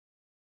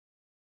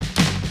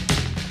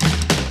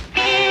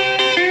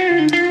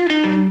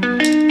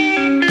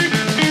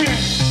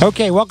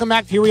Okay, welcome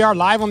back. Here we are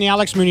live on the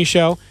Alex Mooney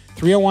Show,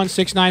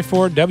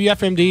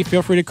 301-694-WFMD.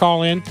 Feel free to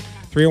call in,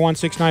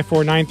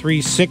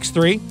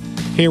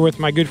 301-694-9363. Here with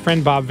my good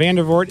friend Bob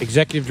Vandervoort,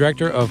 Executive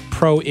Director of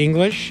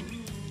ProEnglish,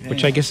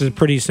 which I guess is a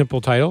pretty simple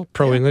title.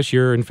 ProEnglish,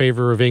 you're in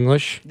favor of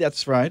English.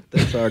 That's right.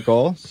 That's our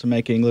goal, is to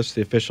make English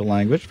the official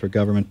language for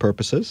government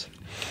purposes.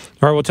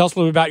 All right, well, tell us a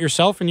little bit about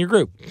yourself and your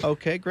group.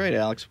 Okay, great,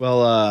 Alex.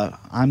 Well,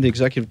 I'm the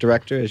Executive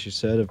Director, as you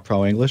said, of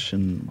ProEnglish,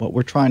 and what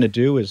we're trying to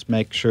do is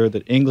make sure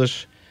that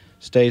English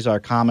stays our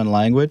common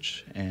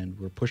language, and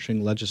we're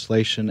pushing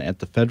legislation at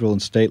the federal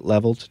and state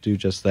level to do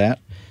just that.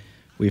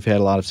 We've had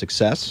a lot of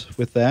success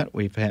with that.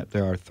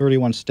 There are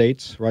 31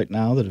 states right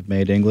now that have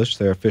made English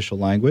their official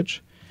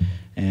language,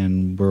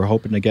 and we're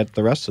hoping to get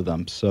the rest of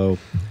them. So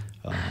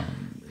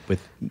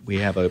we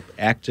have an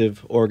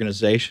active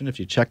organization. If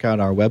you check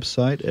out our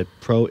website at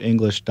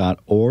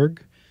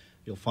proenglish.org,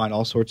 you'll find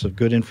all sorts of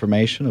good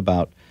information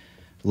about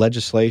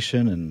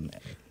legislation and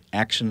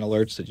action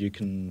alerts that you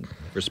can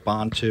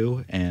respond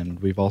to, and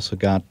we've also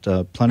got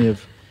plenty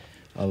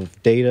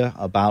of data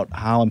about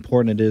how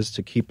important it is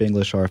to keep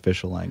English our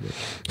official language.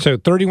 So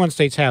 31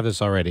 states have this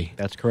already.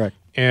 That's correct.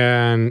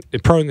 And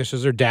in ProEnglish,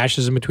 is there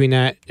dashes in between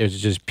that? Is it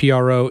just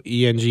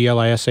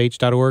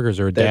ProEnglish.org, or is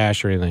there a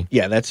dash or anything?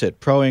 Yeah, that's it.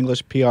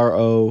 ProEnglish,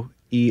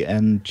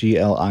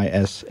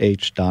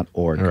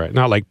 ProEnglish.org. All right,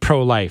 not like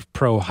pro-life,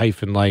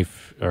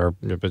 pro-life,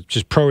 but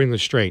just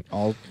ProEnglish straight.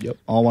 All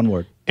one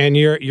word. And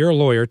you're a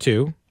lawyer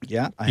too.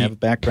 Yeah, I have a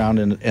background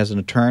as an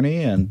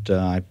attorney, and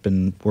I've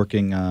been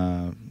working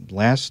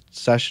last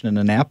session in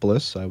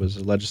Annapolis. I was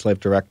a legislative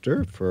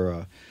director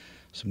for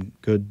some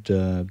good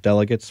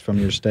delegates from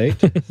your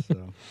state.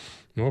 So.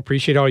 Well,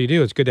 appreciate all you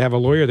do. It's good to have a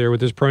lawyer there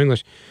with this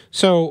ProEnglish.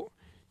 So,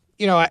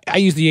 I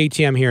use the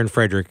ATM here in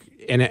Frederick,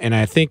 and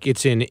I think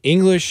it's in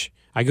English.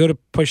 I go to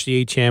push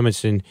the ATM.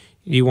 It's in,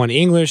 you want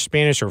English,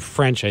 Spanish, or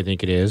French, I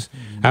think it is.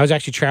 Mm-hmm. I was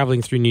actually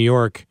traveling through New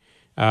York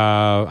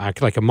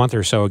like a month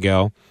or so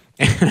ago,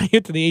 and I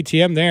get to the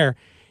ATM there.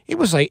 It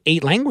was like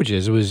 8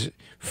 languages. It was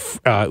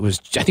I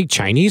think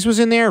Chinese was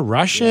in there,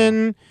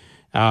 Russian,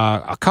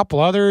 a couple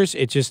others.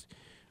 It just,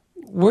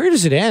 where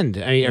does it end?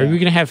 Are we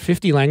going to have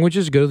 50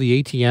 languages go to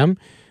the ATM?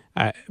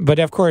 But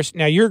of course,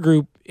 now your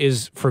group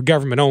is for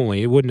government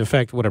only. It wouldn't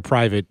affect what a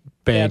private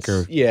bank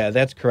or. Yeah,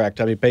 that's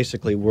correct. I mean,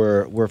 basically,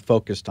 we're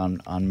focused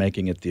on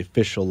making it the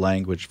official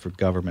language for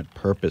government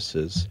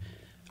purposes.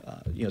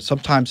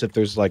 Sometimes if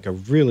there's like a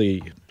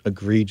really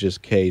egregious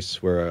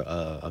case where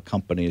a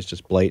company is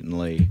just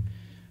blatantly,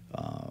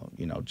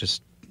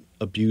 just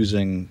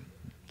abusing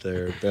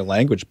their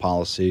language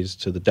policies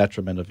to the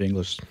detriment of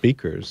English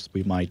speakers,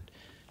 we might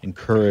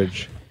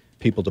encourage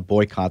people to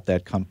boycott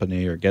that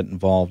company or get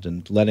involved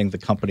in letting the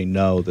company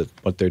know that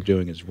what they're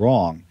doing is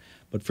wrong.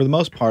 But for the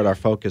most part, our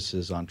focus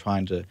is on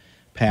trying to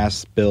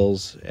pass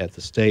bills at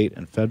the state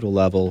and federal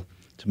level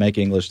to make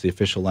English the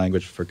official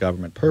language for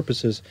government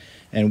purposes.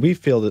 And we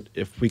feel that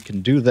if we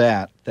can do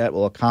that, that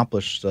will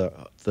accomplish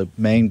the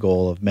main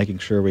goal of making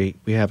sure we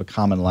have a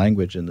common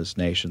language in this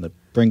nation that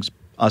brings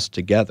us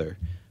together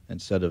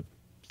instead of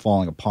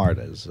falling apart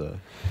as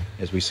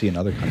we see in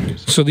other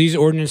countries. So these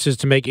ordinances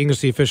to make English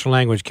the official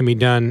language can be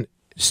done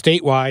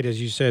statewide, as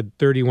you said,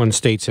 31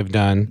 states have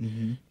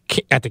done,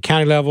 at the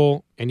county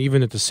level and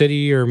even at the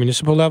city or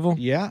municipal level?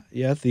 Yeah.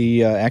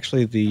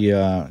 Actually,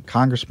 the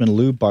Congressman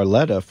Lou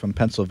Barletta from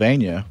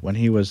Pennsylvania, when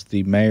he was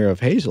the mayor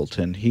of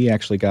Hazleton, he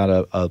actually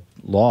got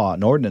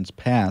an ordinance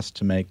passed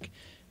to make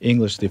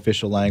English the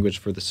official language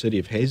for the city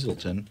of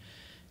Hazleton,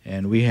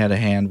 and we had a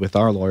hand with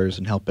our lawyers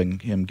in helping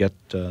him get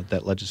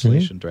that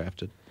legislation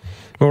drafted.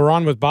 Well, we're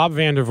on with Bob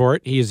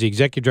Vandervoort. He is the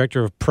Executive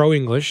Director of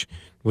ProEnglish,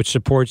 which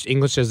supports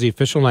English as the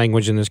official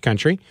language in this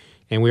country.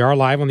 And we are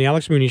live on the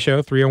Alex Mooney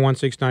Show,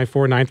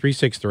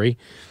 301-694-9363.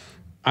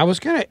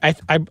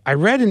 I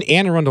read in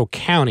Anne Arundel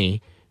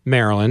County,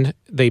 Maryland,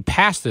 they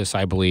passed this,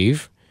 I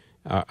believe.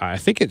 I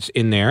think it's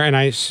in there. And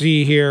I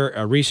see here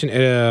a recent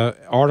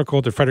article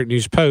at the Frederick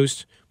News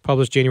Post,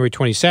 published January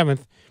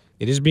 27th.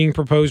 It is being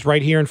proposed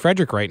right here in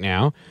Frederick right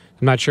now.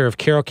 I'm not sure if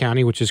Carroll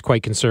County, which is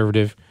quite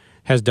conservative,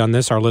 has done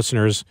this. Our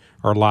listeners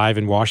are live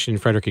in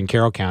Washington, Frederick, and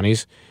Carroll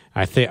counties.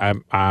 I think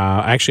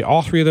actually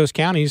all 3 of those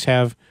counties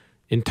have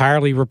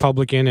entirely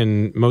Republican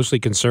and mostly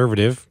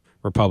conservative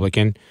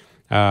Republican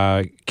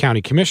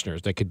county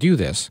commissioners that could do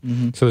this.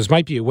 So this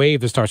might be a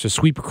wave that starts to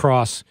sweep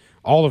across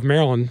all of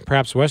Maryland,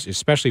 perhaps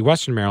especially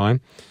Western Maryland.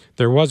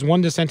 There was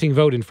one dissenting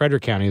vote in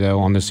Frederick County, though,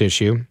 on this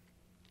issue.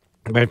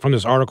 But from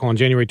this article on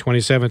January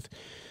 27th,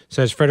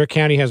 says Frederick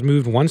County has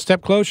moved one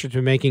step closer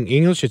to making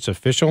English its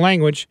official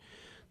language.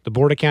 The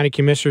Board of County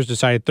Commissioners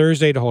decided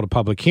Thursday to hold a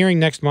public hearing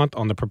next month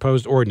on the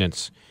proposed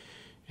ordinance.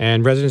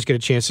 And residents get a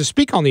chance to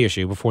speak on the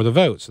issue before the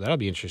vote, so that'll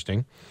be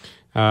interesting.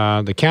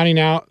 The county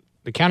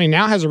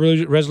now has a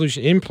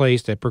resolution in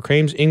place that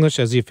proclaims English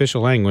as the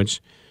official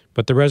language,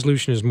 but the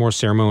resolution is more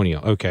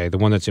ceremonial. Okay, the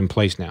one that's in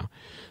place now.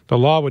 The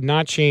law would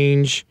not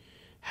change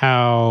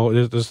how,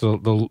 this is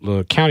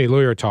the county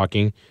lawyer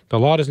talking, the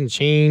law doesn't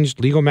change,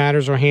 legal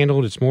matters are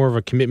handled, it's more of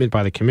a commitment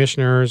by the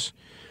commissioners,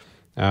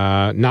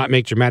 not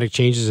make dramatic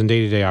changes in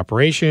day-to-day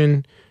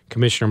operation,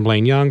 Commissioner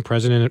Blaine Young,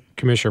 President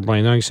Commissioner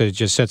Blaine Young, said it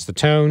just sets the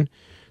tone.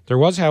 There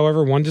was,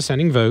 however, one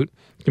dissenting vote.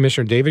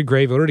 Commissioner David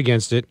Gray voted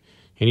against it,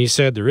 and he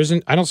said,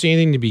 I don't see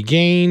anything to be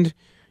gained.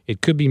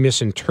 It could be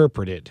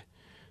misinterpreted.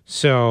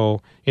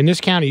 So in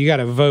this county, you got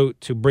to vote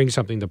to bring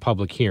something to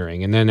public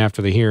hearing, and then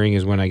after the hearing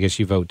is when I guess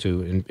you vote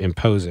to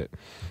impose it.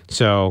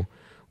 So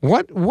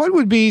what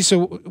would be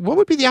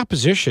the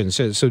opposition?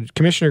 So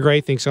Commissioner Gray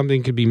thinks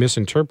something could be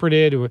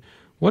misinterpreted.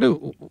 What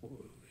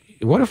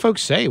do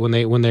folks say when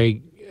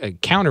they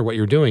counter what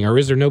you're doing, or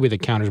is there nobody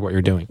that counters what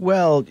you're doing?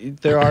 Well,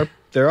 there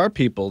are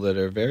people that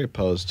are very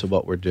opposed to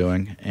what we're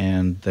doing,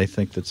 and they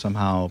think that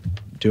somehow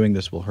doing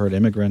this will hurt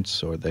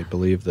immigrants, or they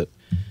believe that,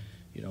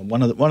 you know,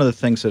 one of the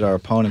things that our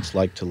opponents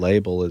like to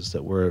label is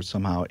that we're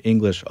somehow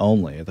English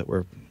only, that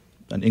we're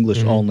an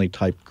English only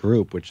type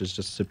group, which is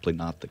just simply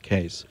not the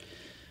case.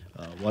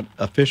 What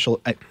official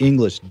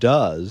English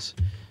does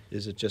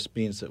is it just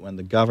means that when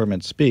the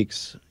government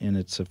speaks in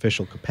its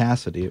official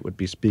capacity, it would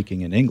be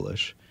speaking in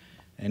English.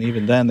 And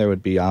even then, there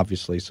would be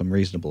obviously some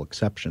reasonable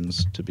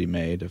exceptions to be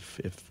made if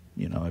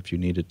you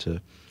needed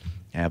to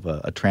have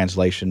a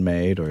translation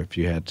made, or if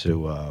you had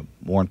to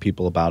warn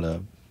people about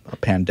a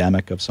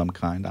pandemic of some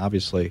kind.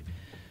 Obviously,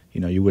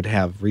 you would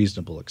have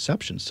reasonable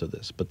exceptions to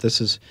this. But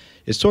this is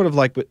sort of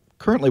like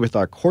currently with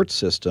our court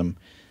system.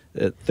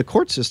 The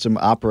court system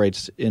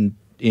operates in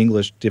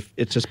English.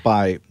 It's just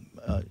by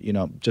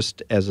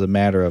just as a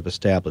matter of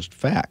established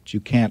fact. You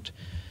can't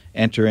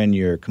enter in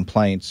your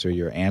complaints or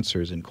your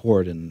answers in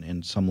court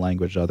in some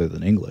language other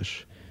than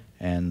English.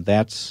 And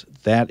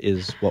that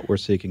is what we're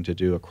seeking to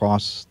do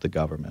across the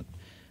government.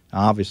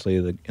 Now, obviously,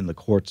 in the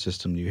court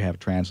system, you have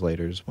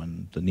translators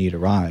when the need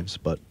arrives,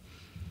 but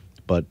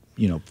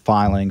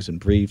filings and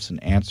briefs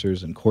and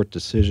answers and court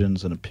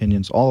decisions and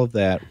opinions, all of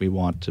that we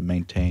want to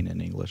maintain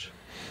in English.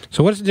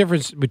 So what's the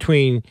difference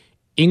between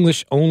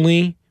English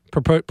only,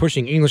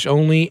 pushing English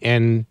only,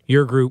 and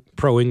your group,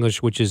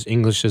 Pro-English, which is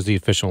English as the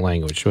official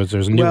language? So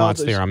there's a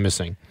nuance there I'm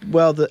missing.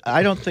 Well,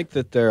 I don't think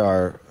that there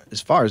are,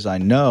 as far as I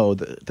know,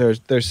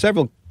 there's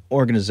several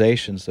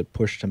organizations that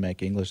push to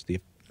make English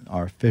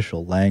our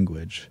official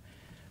language.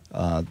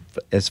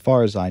 As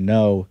far as I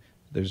know,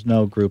 there's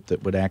no group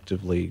that would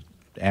actively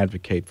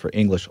advocate for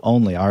English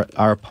only.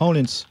 Our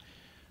opponents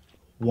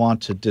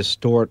want to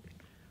distort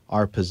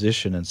our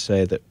position and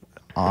say that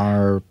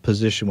our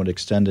position would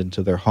extend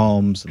into their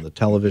homes and the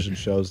television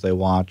shows they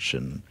watch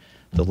and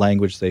the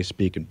language they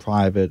speak in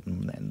private,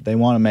 and they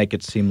want to make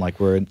it seem like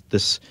we're in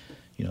this,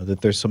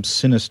 that there's some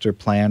sinister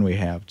plan we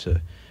have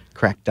to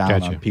crack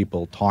down on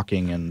people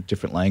talking in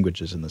different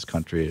languages in this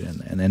country,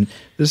 and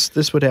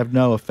this would have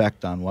no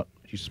effect on what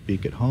you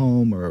speak at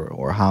home or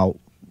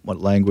what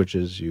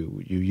languages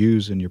you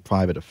use in your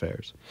private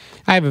affairs.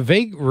 I have a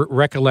vague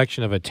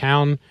recollection of a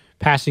town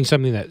passing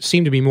something that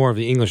seemed to be more of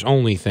the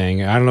English-only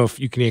thing. I don't know if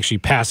you can actually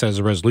pass that as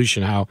a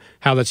resolution, how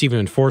that's even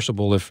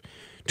enforceable if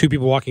two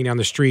people walking down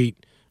the street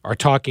are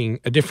talking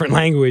a different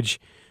language,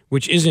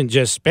 which isn't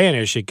just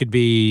Spanish. It could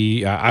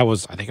be, I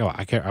was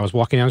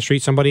walking down the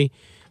street, somebody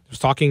was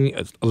talking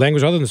a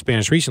language other than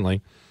Spanish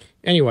recently.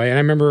 Anyway, and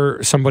I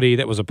remember somebody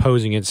that was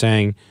opposing it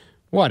saying,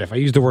 what, if I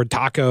use the word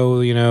taco,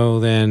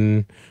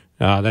 then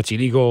that's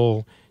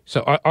illegal.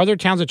 So are there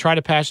towns that try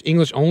to pass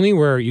English only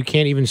where you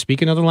can't even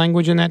speak another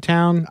language in that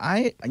town?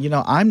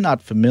 I'm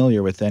not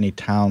familiar with any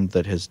town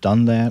that has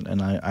done that,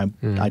 and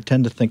I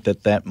tend to think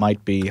that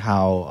might be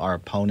how our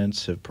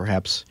opponents have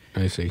perhaps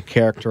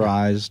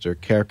characterized or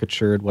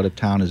caricatured what a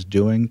town is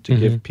doing to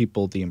give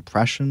people the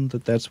impression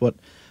that that's what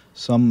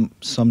some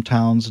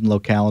towns and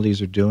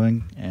localities are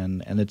doing,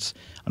 and it's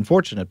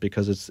unfortunate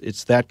because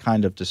it's that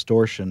kind of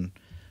distortion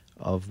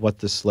of what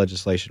this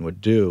legislation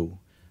would do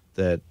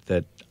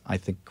that I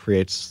think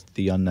creates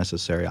the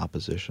unnecessary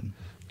opposition.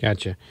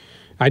 Gotcha.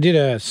 I did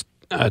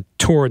a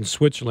tour in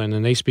Switzerland,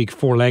 and they speak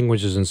 4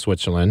 languages in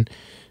Switzerland: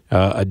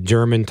 a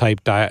German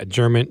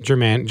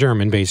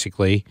German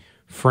basically,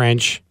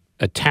 French,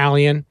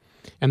 Italian,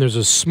 and there's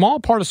a small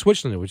part of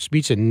Switzerland which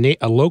speaks a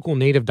local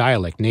native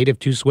dialect, native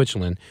to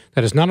Switzerland,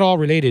 that is not at all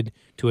related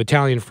to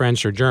Italian,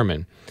 French, or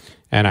German.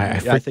 And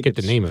I forget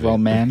the name of it.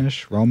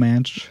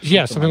 Romansh.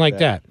 Yeah, something like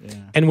that. Yeah.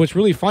 And what's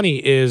really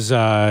funny is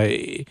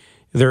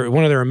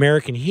one of their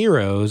American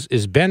heroes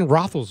is Ben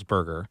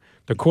Roethlisberger,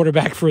 the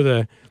quarterback for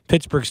the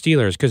Pittsburgh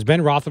Steelers, because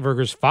Ben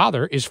Roethlisberger's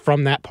father is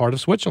from that part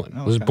of Switzerland.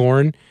 Oh, okay. Was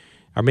born,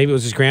 or maybe it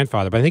was his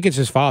grandfather, but I think it's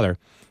his father.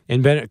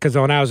 And because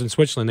when I was in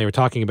Switzerland, they were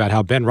talking about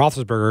how Ben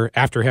Roethlisberger,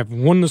 after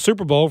having won the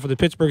Super Bowl for the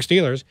Pittsburgh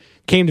Steelers,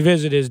 came to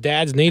visit his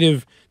dad's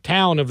native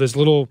town of this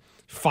little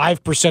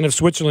 5% of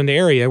Switzerland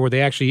area where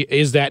they actually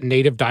is that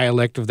native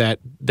dialect of that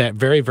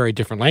very, very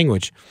different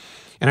language.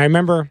 And I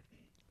remember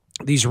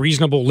these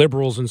reasonable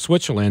liberals in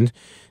Switzerland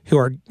who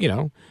are,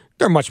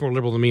 they're much more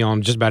liberal than me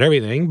on just about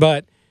everything,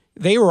 but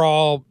they were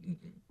all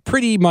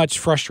pretty much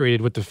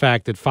frustrated with the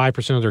fact that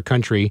 5% of their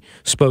country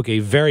spoke a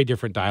very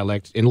different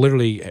dialect and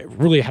literally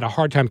really had a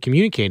hard time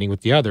communicating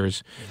with the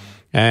others.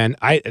 And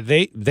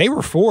they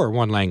were for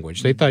one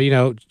language. They thought,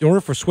 in order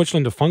for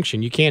Switzerland to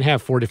function, you can't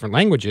have 4 different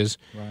languages.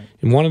 Right.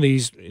 And one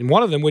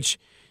of them, which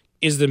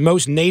is the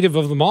most native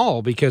of them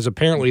all, because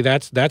apparently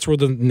that's where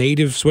the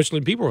native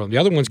Switzerland people were. The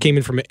other ones came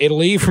in from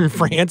Italy, from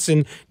France,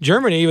 and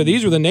Germany, but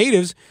these were the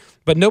natives.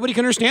 But nobody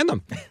can understand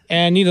them.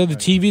 And, the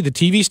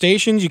TV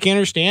stations, you can't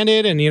understand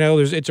it. And,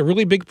 it's a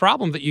really big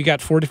problem that you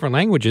got 4 different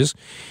languages.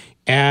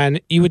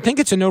 And you would think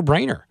it's a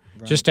no-brainer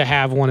just to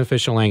have one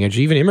official language.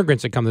 Even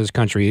immigrants that come to this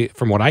country,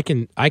 from what I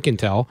can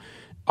tell,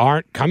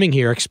 aren't coming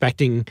here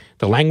expecting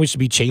the language to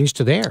be changed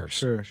to theirs.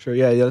 Sure.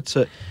 Yeah, it's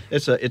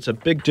a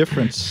big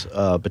difference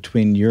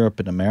between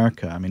Europe and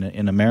America. I mean,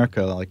 in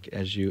America, like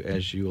as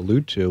you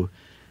allude to,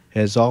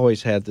 has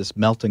always had this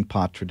melting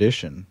pot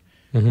tradition.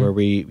 Mm-hmm. Where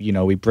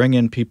we bring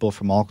in people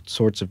from all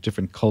sorts of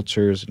different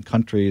cultures and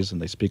countries,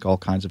 and they speak all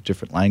kinds of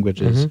different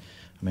languages. Mm-hmm.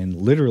 I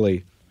mean,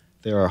 literally,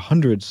 there are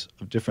hundreds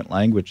of different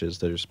languages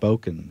that are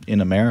spoken in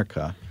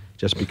America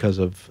just because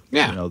of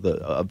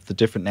the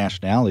different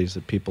nationalities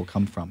that people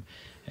come from,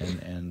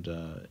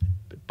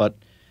 but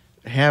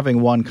having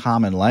one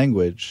common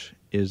language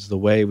is the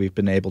way we've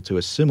been able to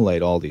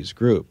assimilate all these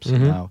groups.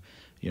 Mm-hmm. Now,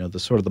 the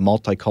sort of the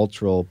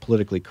multicultural,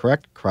 politically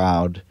correct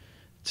crowd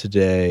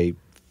today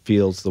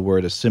feels the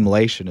word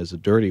assimilation is a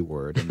dirty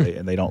word,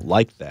 and they don't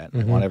like that.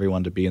 They want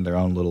everyone to be in their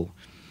own little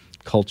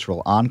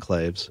cultural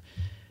enclaves,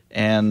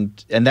 and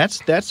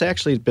that's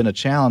actually been a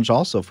challenge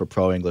also for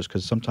Pro English,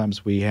 because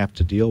sometimes we have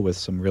to deal with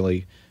some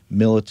really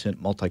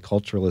militant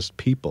multiculturalist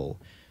people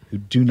who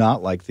do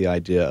not like the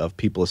idea of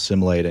people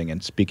assimilating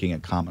and speaking a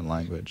common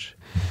language.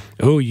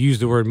 Oh, you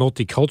used the word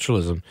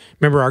multiculturalism.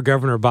 Remember our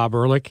governor, Bob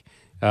Ehrlich,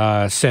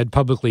 said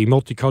publicly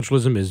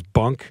multiculturalism is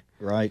bunk.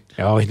 Right.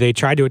 Oh, they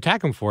tried to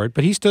attack him for it,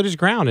 but he stood his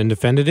ground and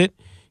defended it.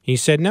 He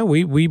said, no,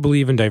 we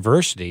believe in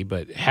diversity,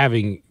 but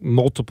having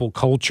multiple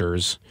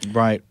cultures,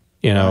 right.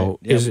 Right. Yeah,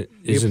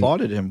 we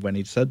applauded him when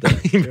he said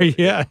that.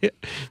 Yeah.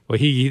 Well,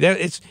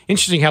 it's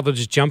interesting how they'll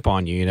just jump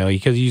on you,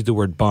 because he used the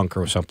word bunk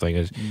or something,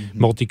 as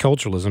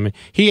multiculturalism.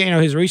 He,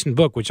 his recent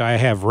book, which I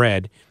have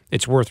read,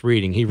 it's worth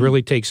reading. He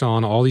really takes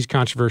on all these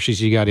controversies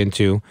he got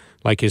into,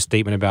 like his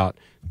statement about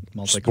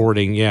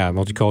sporting,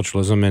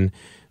 multiculturalism, and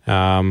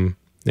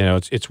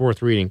it's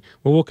worth reading.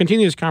 Well, we'll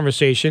continue this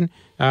conversation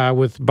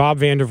with Bob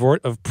Vandervoort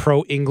of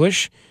Pro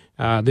English.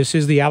 This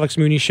is the Alex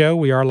Mooney Show.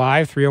 We are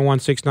live,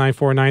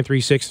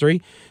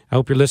 301-694-9363. I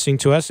hope you're listening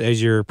to us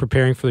as you're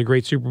preparing for the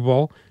great Super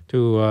Bowl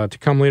to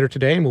come later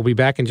today. And we'll be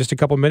back in just a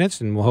couple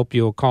minutes, and we'll hope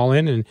you'll call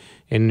in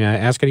and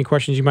ask any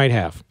questions you might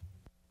have.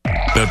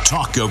 The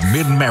Talk of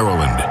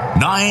Mid-Maryland,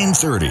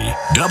 930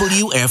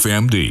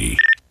 WFMD.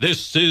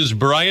 This is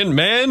Brian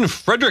Mann.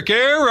 Frederick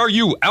Air, are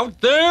you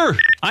out there?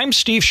 I'm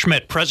Steve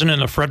Schmidt,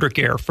 president of Frederick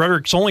Air,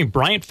 Frederick's only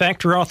Bryant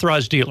factory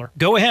authorized dealer.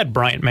 Go ahead,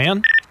 Bryant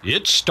Mann.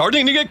 It's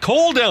starting to get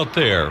cold out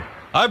there.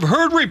 I've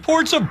heard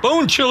reports of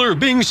bone chiller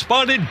being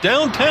spotted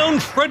downtown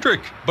Frederick,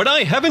 but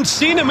I haven't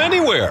seen him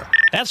anywhere.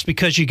 That's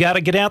because you got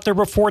to get out there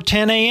before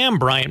 10 a.m.,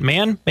 Bryant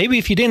Mann. Maybe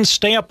if you didn't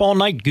stay up all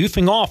night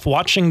goofing off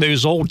watching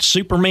those old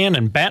Superman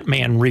and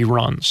Batman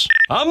reruns.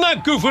 I'm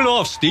not goofing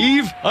off,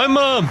 Steve.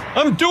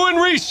 I'm doing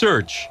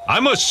research.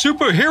 I'm a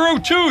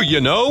superhero too,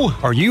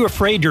 Are you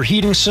afraid your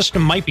heating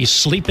system might be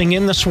sleeping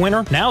in this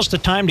winter? Now's the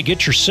time to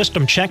get your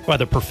system checked by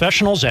the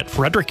professionals at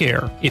Frederick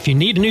Air. If you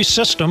need a new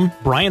system,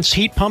 Bryant's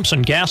heat pumps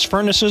and gas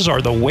furnaces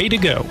are the way to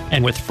go.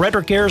 And with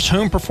Frederick Air's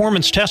home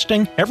performance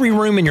testing, every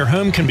room in your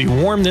home can be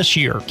warm this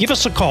year. Give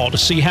us a call to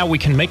see how we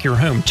can make your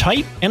home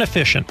tight and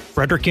efficient.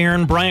 Frederick Air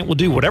and Bryant will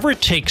do whatever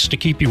it takes to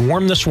keep you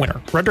warm this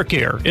winter. Frederick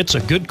Air, it's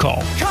a good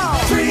call. Call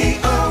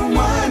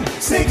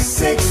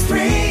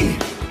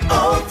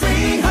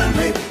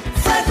 301-663-0300.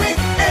 Frederick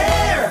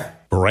Air.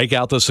 Break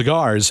out the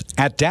cigars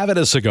at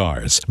Davidoff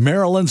Cigars,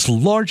 Maryland's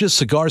largest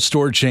cigar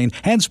store chain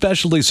and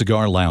specialty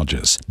cigar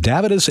lounges.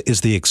 Davidoff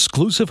is the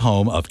exclusive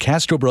home of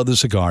Castro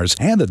Brothers Cigars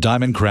and the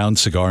Diamond Crown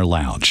Cigar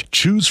Lounge.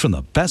 Choose from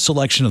the best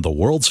selection of the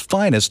world's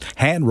finest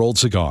hand-rolled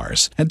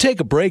cigars and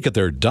take a break at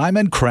their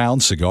Diamond Crown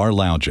Cigar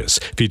Lounges,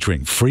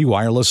 featuring free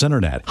wireless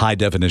internet,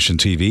 high-definition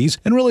TVs,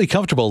 and really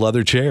comfortable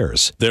leather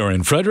chairs. They're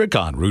in Frederick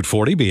on Route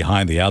 40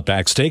 behind the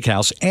Outback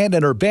Steakhouse and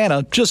in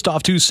Urbana just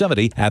off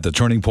 270 at the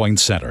Turning Point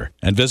Center.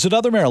 And visit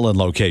other Maryland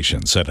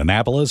locations at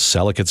Annapolis,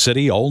 Ellicott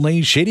City,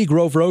 Olney, Shady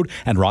Grove Road,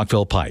 and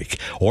Rockville Pike,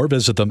 or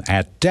visit them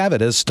at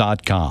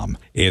Davidoff.com.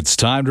 It's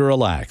time to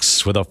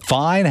relax with a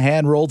fine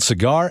hand-rolled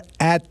cigar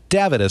at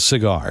Davidoff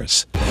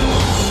Cigars.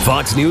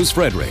 Fox News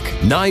Frederick,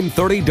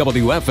 930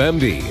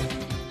 WFMD.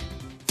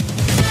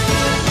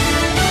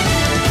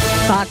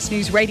 Fox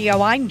News Radio,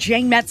 I'm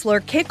Jane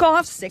Metzler.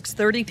 Kickoff,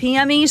 6:30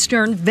 p.m.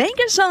 Eastern.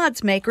 Vegas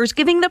odds makers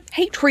giving the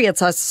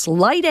Patriots a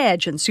slight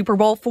edge in Super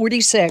Bowl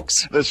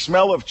 46. The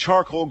smell of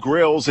charcoal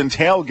grills and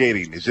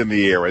tailgating is in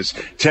the air as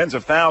tens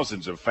of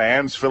thousands of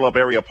fans fill up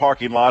area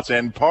parking lots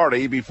and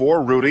party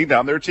before rooting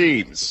on their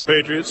teams.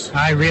 Patriots.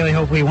 I really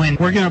hope we win.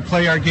 We're going to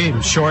play our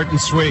game short and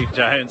sweet.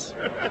 Giants.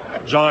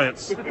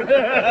 Giants.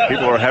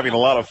 People are having a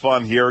lot of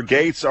fun here.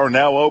 Gates are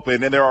now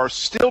open and there are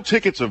still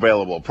tickets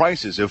available.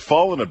 Prices have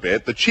fallen a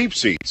bit. The cheap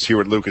cheap seats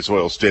here at Lucas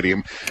Oil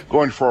Stadium,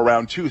 going for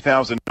around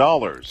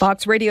 $2,000.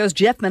 Fox Radio's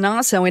Jeff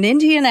Manasso in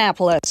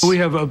Indianapolis. We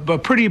have a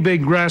pretty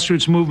big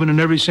grassroots movement in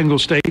every single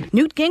state.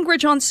 Newt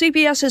Gingrich on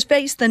CBS has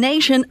faced the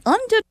nation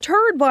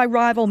undeterred by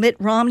rival Mitt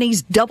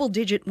Romney's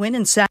double-digit win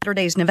in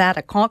Saturday's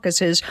Nevada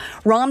caucuses.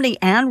 Romney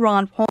and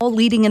Ron Paul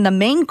leading in the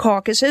main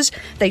caucuses.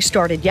 They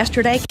started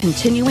yesterday,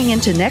 continuing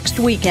into next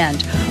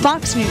weekend.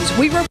 Fox News,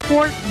 we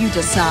report, you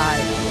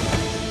decide.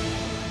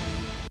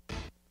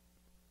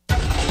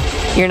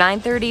 Your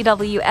 9:30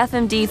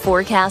 WFMD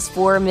forecast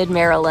for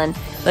Mid-Maryland.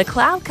 The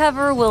cloud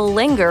cover will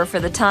linger for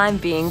the time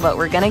being, but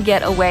we're going to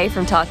get away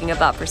from talking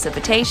about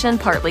precipitation,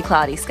 partly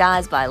cloudy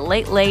skies by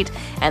late,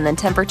 and then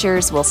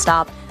temperatures will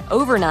stop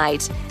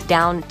overnight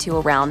down to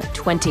around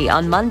 20.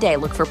 On Monday,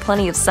 look for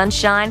plenty of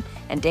sunshine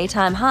and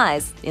daytime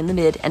highs in the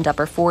mid and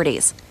upper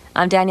 40s.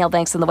 I'm Danielle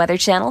Banks on the Weather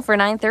Channel for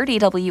 9:30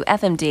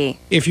 WFMD.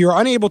 If you're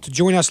unable to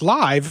join us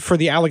live for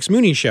the Alex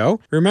Mooney Show,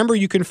 remember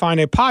you can find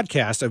a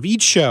podcast of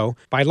each show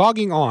by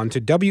logging on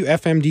to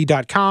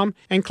WFMD.com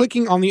and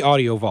clicking on the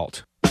audio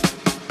vault.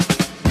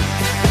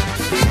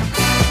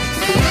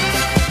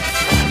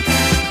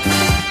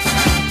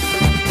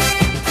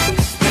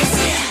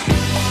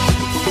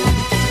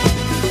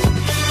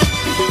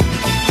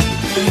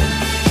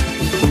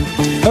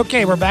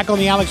 Okay, we're back on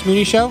the Alex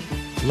Mooney Show.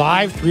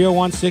 Live,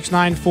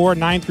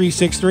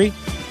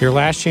 301-694-9363. Your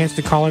last chance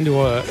to call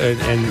into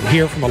and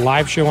hear from a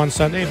live show on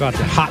Sunday about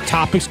the hot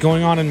topics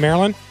going on in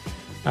Maryland.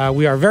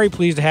 We are very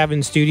pleased to have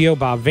in studio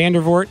Bob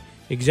Vandervoort,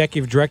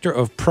 Executive Director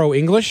of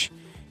ProEnglish.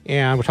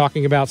 And we're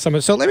talking about some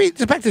of... So let me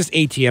just back to this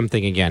ATM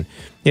thing again.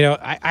 You know,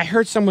 I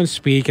heard someone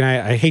speak, and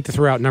I hate to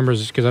throw out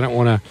numbers because I don't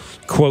want to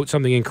quote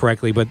something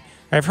incorrectly, but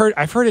I've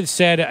heard it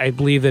said, I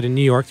believe, that in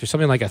New York there's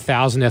something like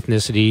 1,000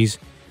 ethnicities.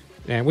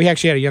 And we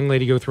actually had a young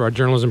lady go through our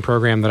journalism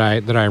program that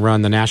I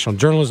run, the National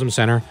Journalism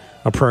Center,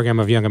 a program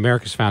of Young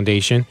America's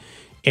Foundation.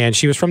 And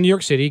she was from New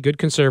York City, good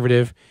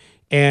conservative.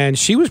 And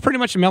she was pretty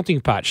much a melting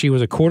pot. She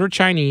was a quarter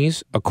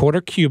Chinese, a quarter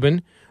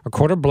Cuban, a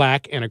quarter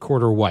black, and a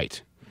quarter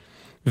white.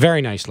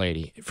 Very nice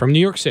lady from New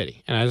York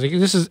City. And I was like,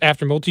 this is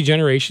after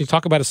multi-generations.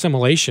 Talk about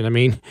assimilation. I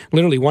mean,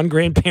 literally one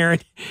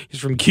grandparent is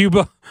from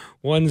Cuba,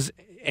 one's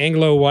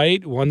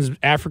Anglo-white, one's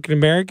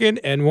African-American,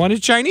 and one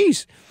is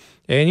Chinese.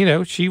 And, you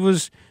know, she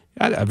was...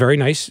 a very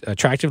nice,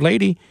 attractive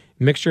lady,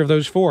 mixture of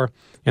those four.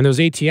 And those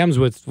ATMs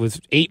with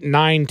 8,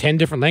 9, 10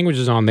 different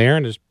languages on there.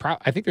 And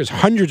I think there's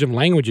hundreds of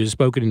languages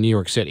spoken in New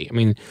York City. I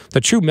mean, the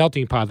true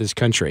melting pot of this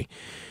country.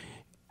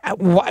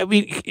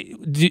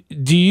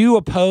 Do you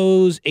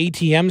oppose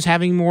ATMs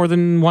having more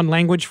than one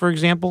language, for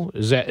example?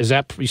 Is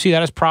that you see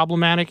that as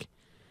problematic?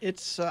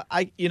 It's a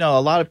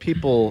lot of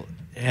people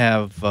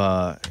have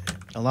a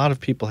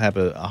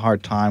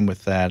hard time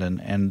with that, and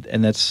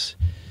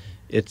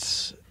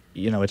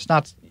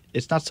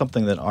it's not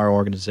something that our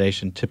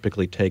organization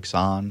typically takes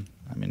on.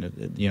 I mean,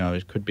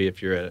 it could be if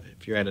you're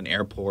at an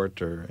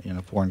airport or in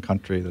a foreign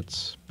country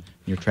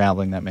you're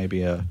traveling, that may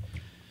be an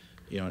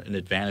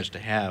advantage to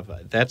have.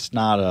 That's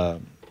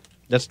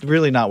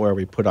really not where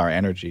we put our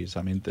energies.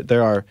 I mean,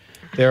 there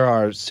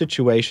are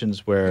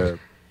situations where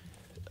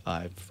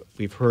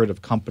we've heard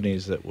of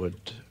companies that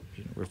would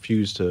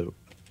refuse to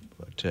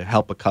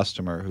help a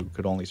customer who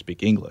could only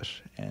speak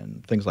English,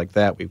 and things like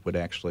that. We would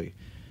actually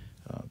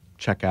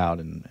check out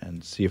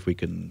and see if we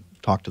can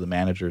talk to the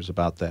managers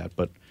about that.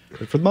 But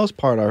for the most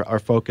part, our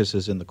focus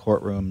is in the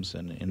courtrooms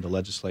and in the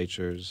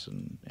legislatures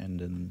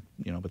and in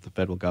with the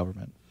federal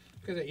government.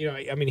 Because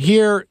I mean,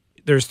 here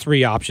there's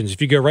three options. If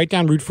you go right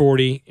down Route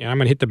 40, and I'm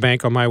going to hit the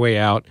bank on my way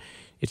out,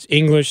 it's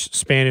English,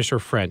 Spanish, or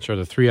French are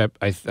the three I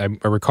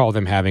recall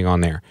them having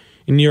on there.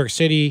 In New York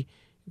City,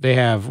 they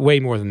have way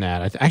more than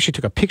that. I actually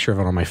took a picture of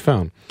it on my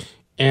phone,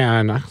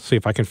 and I'll see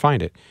if I can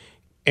find it.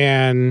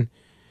 And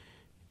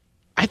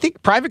I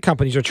think private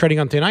companies are treading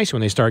on thin ice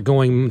when they start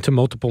going to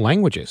multiple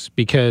languages,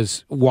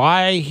 because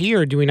why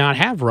here do we not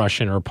have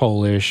Russian or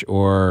Polish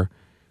or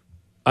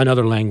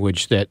another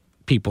language that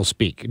people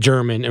speak?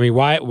 German. I mean,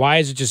 why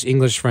is it just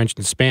English, French,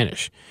 and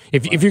Spanish?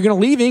 If you're going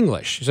to leave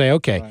English, you say,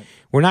 okay,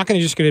 we're not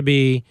going to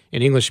be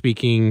an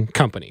English-speaking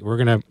company. We're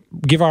going to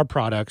give our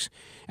products.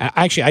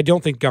 Actually, I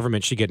don't think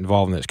government should get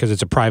involved in this because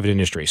it's a private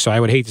industry. So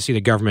I would hate to see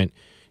the government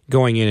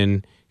going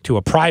in to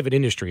a private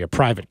industry, a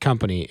private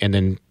company, and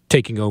then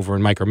taking over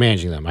and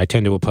micromanaging them. I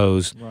tend to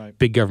oppose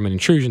big government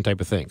intrusion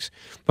type of things.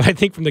 But I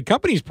think from the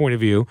company's point of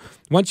view,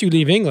 once you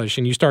leave English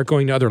and you start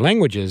going to other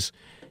languages,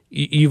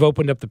 you've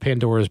opened up the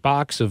Pandora's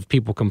box of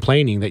people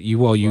complaining that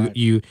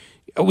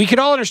we could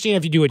all understand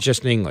if you do it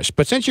just in English.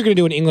 But since you're going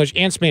to do it in English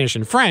and Spanish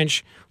and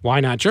French, why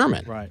not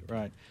German?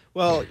 Right.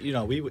 Well,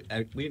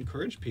 we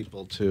encourage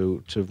people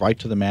to write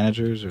to the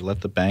managers or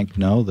let the bank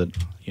know that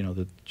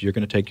that you're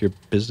going to take your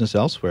business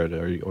elsewhere,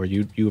 or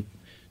you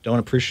don't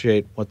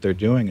appreciate what they're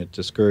doing. It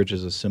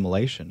discourages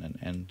assimilation,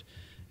 and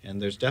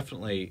there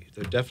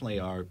definitely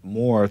are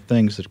more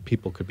things that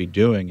people could be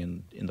doing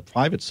in the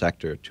private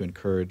sector to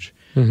encourage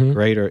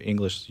greater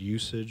English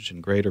usage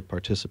and greater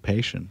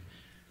participation.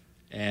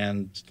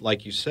 And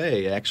like you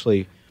say,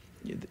 actually,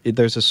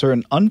 there's a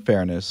certain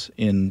unfairness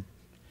in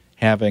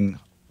having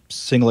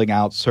singling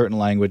out certain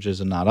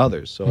languages and not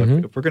others. So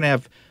if we're going to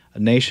have a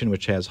nation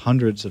which has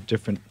hundreds of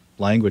different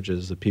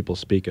languages that people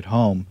speak at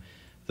home,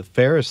 the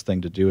fairest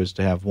thing to do is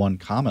to have one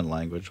common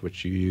language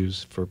which you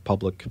use for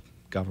public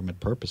government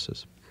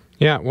purposes.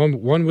 Yeah,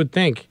 one would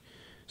think.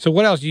 So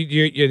what else?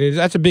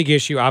 That's a big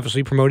issue,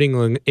 obviously,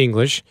 promoting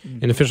English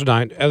in official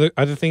dialect.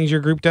 Other things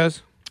your group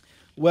does?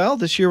 Well,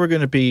 this year we're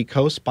going to be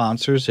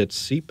co-sponsors at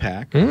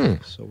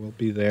CPAC, so we'll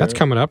be there. That's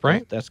coming up,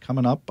 right? That's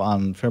coming up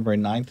on February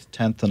 9th,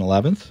 10th, and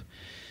 11th.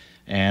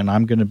 And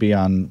I'm going to be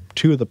on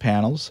 2 of the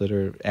panels that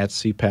are at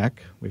CPAC.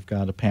 We've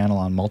got a panel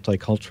on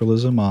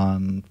multiculturalism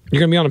on... You're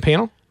going to be on a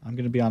panel? I'm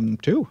going to be on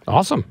 2.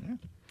 Awesome. Yeah.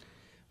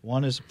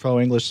 One is a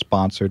ProEnglish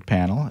sponsored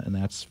panel, and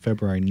that's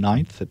February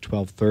 9th at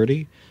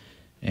 12:30.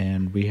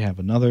 And we have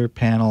another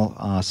panel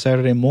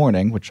Saturday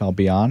morning, which I'll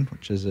be on,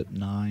 which is at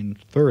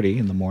 9:30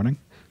 in the morning.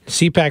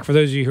 CPAC, for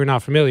those of you who are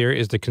not familiar,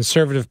 is the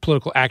Conservative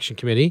Political Action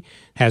Committee.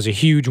 Has a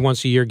huge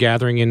once-a-year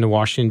gathering in the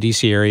Washington,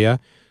 D.C. area.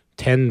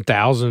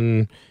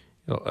 10,000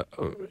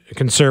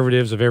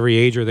 conservatives of every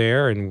age are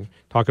there and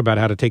talk about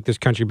how to take this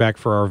country back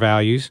for our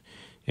values.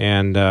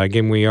 And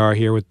again, we are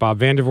here with Bob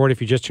Vandervoort,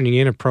 if you're just tuning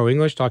in, at Pro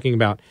English, talking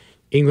about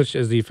English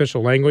as the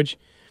official language.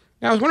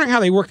 Now, I was wondering how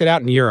they worked it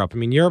out in Europe. I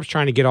mean, Europe's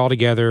trying to get all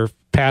together,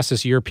 pass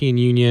this European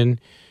Union.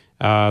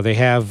 They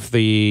have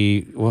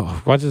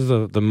what is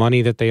the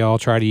money that they all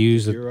try to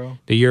use? The euro.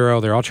 The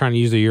euro. They're all trying to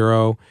use the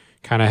euro,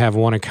 kind of have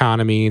one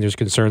economy. There's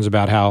concerns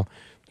about how,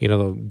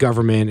 the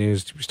government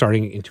is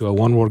starting into a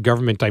one world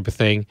government type of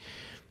thing.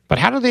 But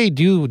how do they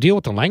deal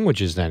with the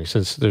languages then,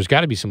 since there's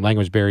got to be some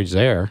language barriers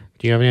there?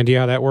 Do you have any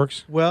idea how that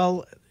works?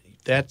 Well,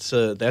 that's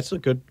a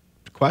good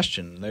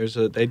question.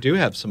 They do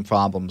have some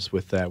problems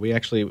with that.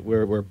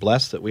 We're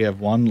blessed that we have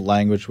one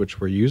language which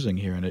we're using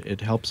here, and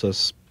it helps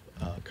us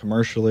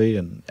commercially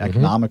and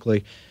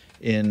economically.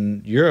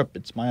 In Europe,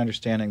 it's my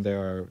understanding there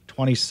are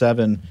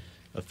 27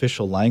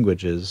 official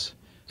languages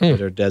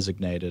that are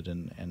designated,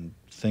 and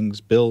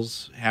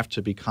bills have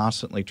to be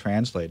constantly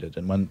translated.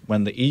 And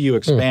when the EU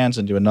expands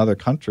into another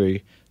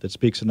country that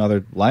speaks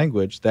another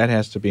language, that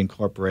has to be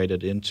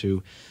incorporated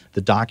into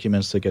the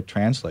documents that get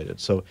translated.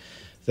 So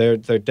they're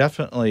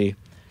definitely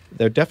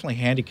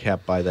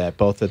handicapped by that,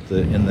 both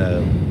in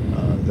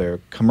their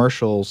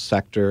commercial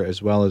sector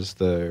as well as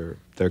their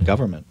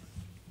government.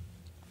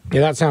 Yeah,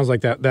 that sounds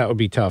like that would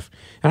be tough.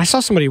 And I saw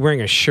somebody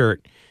wearing a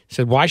shirt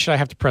said, "Why should I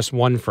have to press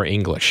 1 for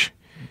English?"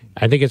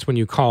 I think it's when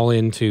you call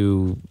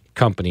into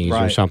companies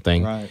or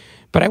something. Right.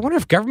 But I wonder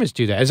if governments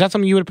do that. Is that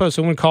something you would oppose?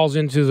 Someone calls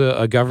into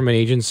a government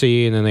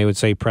agency and then they would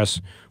say press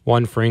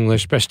 1 for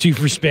English, press 2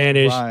 for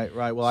Spanish.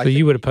 Right. Well, so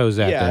you would oppose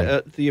that?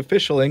 Yeah, the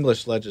official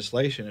English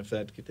legislation,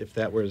 if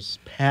that was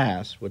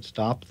passed, would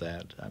stop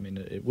that. I mean,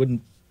 it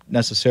wouldn't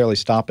necessarily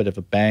stop it if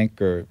a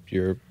bank or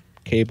your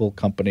cable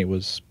company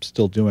was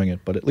still doing it,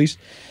 but at least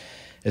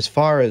as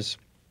far as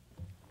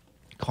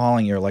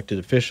calling your elected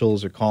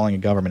officials or calling a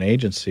government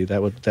agency,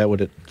 that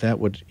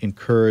would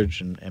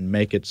encourage and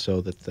make it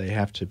so that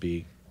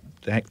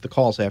the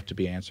calls have to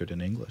be answered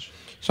in English.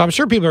 So I'm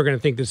sure people are going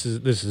to think this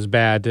is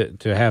bad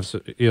to have.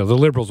 The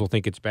liberals will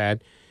think it's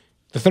bad.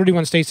 The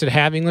 31 states that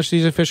have English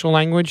as the official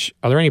language,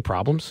 are there any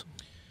problems?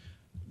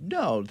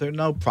 No, there are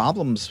no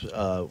problems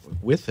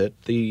with it.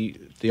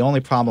 The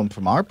only problem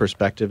from our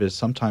perspective is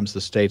sometimes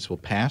the states will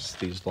pass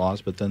these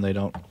laws, but then they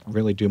don't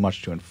really do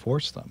much to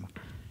enforce them.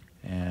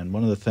 And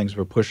one of the things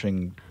we're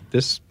pushing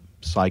this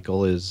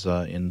cycle is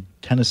in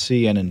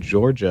Tennessee and in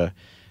Georgia,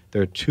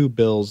 there are 2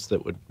 bills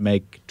that would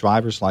make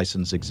driver's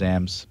license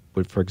exams,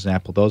 for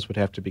example, those would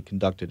have to be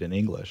conducted in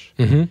English.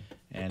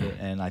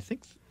 And I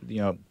think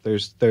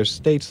there's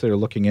states that are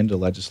looking into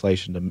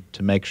legislation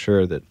to make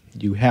sure that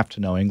you have to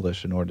know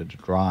English in order to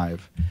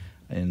drive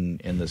in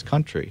this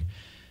country.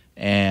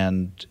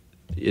 And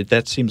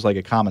that seems like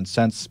a common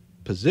sense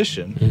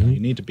position. You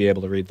need to be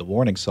able to read the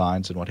warning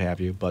signs and what have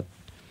you, but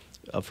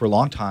for a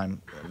long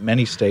time,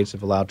 many states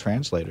have allowed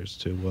translators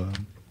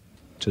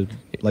to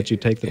let you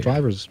take the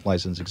driver's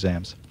license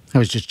exams. I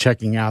was just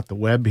checking out the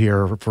web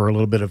here for a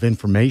little bit of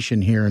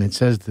information here, and it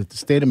says that the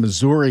state of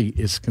Missouri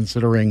is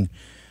considering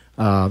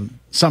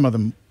some of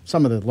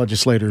the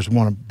legislators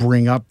want to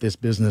bring up this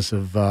business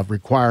of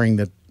requiring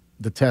that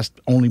the test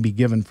only be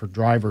given for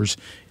drivers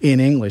in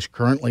English.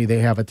 Currently, they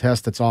have a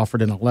test that's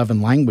offered in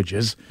 11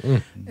 languages,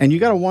 and you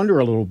got to wonder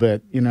a little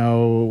bit,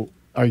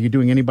 are you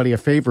doing anybody a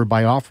favor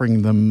by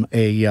offering them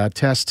a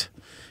test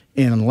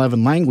in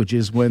 11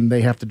 languages when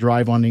they have to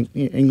drive on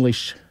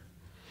English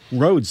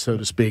roads, so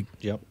to speak?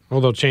 Yep.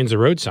 Well, they'll change the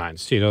road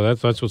signs.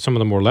 That's what some of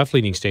the more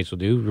left-leaning states will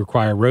do,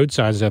 require road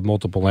signs to have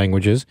multiple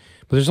languages.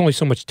 But there's only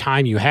so much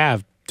time you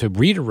have to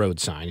read a road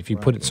sign if you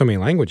put it in so many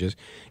languages.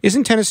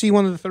 Isn't Tennessee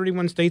one of the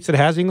 31 states that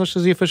has English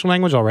as the official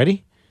language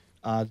already?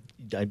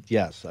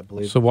 Yes, I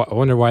believe. So I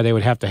wonder why they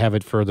would have to have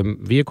it for the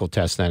vehicle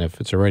test then if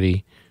it's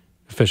already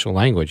official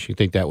language. You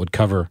think that would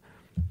cover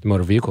the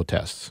motor vehicle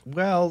tests?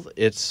 Well,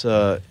 that's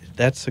a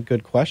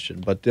good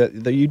question, but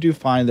you do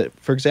find that,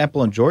 for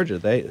example, in Georgia,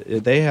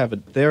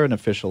 they're an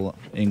official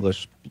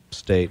English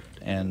state,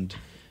 and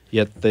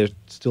yet they're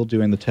still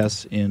doing the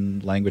tests in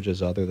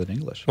languages other than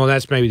English. Well,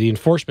 that's maybe the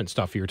enforcement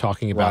stuff you were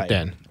talking about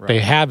then. Right. They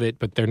have it,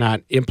 but they're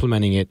not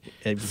implementing it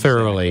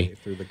thoroughly.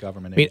 Through the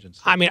government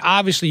agency. I mean,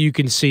 obviously you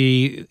can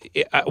see,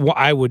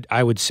 I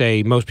would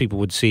say most people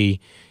would see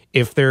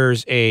if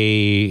there's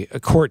a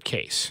court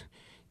case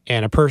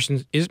and a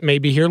person is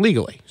maybe here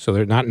legally, so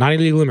they're not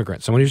illegal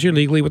immigrants, someone who's here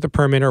legally with a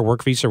permit or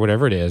work visa or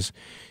whatever it is,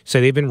 say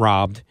they've been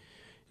robbed,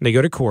 and they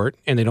go to court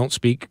and they don't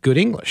speak good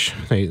English.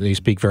 They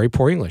speak very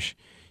poor English.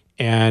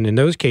 And in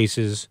those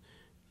cases,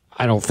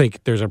 I don't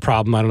think there's a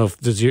problem. I don't know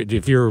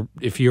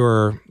if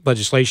your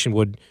legislation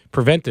would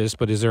prevent this,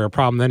 but is there a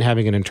problem then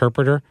having an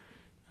interpreter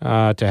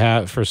to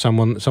have for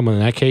someone in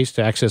that case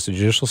to access the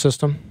judicial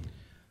system?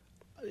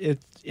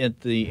 In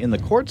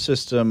the court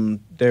system,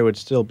 there would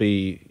still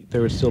be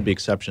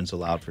exceptions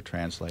allowed for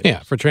translators.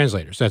 Yeah, for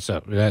translators.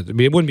 It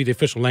wouldn't be the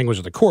official language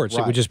of the courts.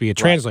 Right. It would just be a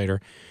translator.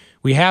 Right.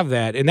 We have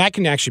that, and that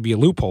can actually be a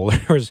loophole.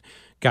 There was a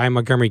guy in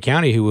Montgomery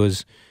County who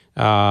was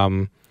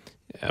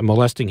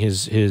molesting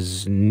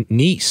his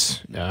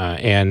niece,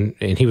 and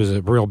he was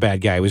a real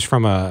bad guy. He was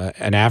from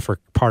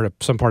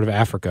some part of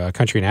Africa, a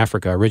country in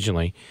Africa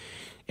originally,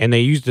 and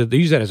they used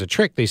that as a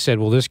trick. They said,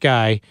 well, this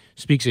guy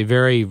speaks a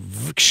very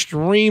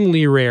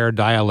extremely rare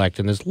dialect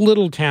in this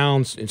little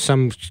town in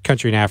some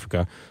country in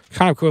Africa,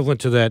 kind of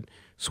equivalent to that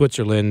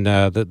Switzerland,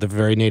 the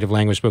very native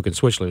language spoken in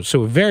Switzerland.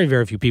 So very,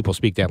 very few people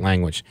speak that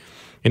language,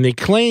 and they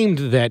claimed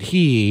that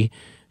he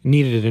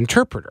needed an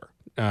interpreter.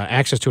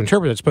 Access to an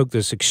interpreter that spoke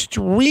this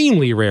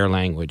extremely rare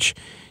language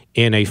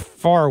in a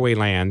faraway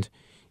land,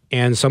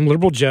 and some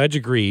liberal judge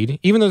agreed,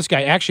 even though this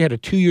guy actually had a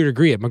 2-year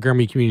degree at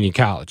Montgomery Community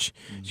College.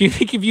 So you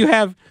think if you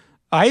have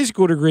a high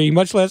school degree,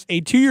 much less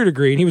a 2-year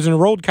degree, and he was an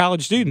enrolled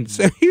college student,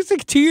 so he was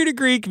like a 2-year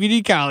degree at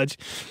community college,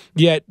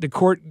 yet the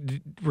court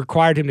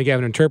required him to have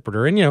an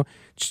interpreter. And,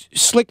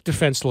 slick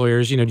defense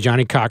lawyers,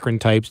 Johnny Cochran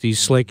types, these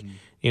slick,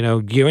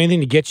 do anything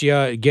to get you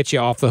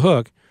off the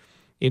hook.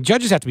 And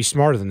judges have to be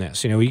smarter than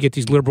this. You get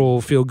these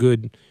liberal,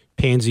 feel-good,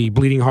 pansy,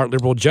 bleeding heart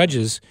liberal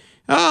judges.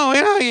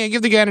 Oh, yeah,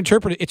 give the guy an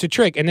interpreter. It's a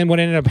trick. And then what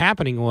ended up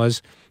happening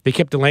was they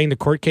kept delaying the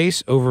court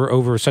case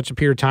over such a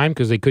period of time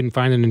because they couldn't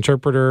find an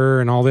interpreter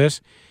and all this.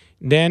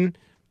 Then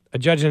a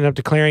judge ended up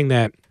declaring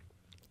that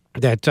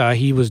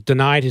he was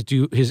denied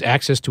his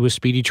access to a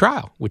speedy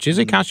trial, which is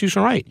a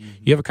constitutional right.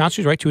 You have a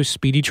constitutional right to a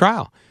speedy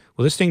trial.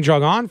 Well, this thing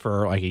drug on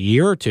for like a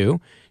year or two,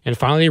 and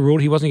finally they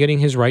ruled he wasn't getting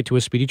his right to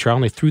a speedy trial,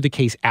 and they threw the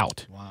case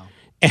out. Wow.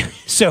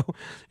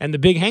 And the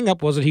big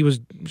hang-up was that he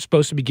was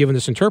supposed to be given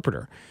this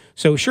interpreter.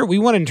 So, sure, we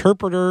want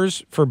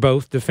interpreters for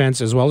both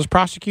defense as well as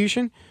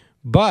prosecution,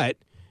 but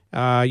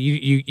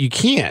you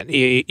can't.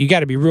 You got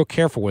to be real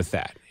careful with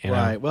that.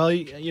 Right. Well,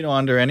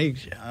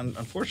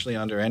 unfortunately,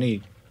 under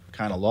any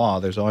kind of law,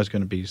 there's always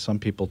going to be some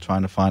people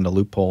trying to find a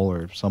loophole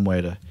or some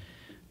way to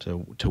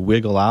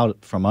wiggle out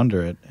from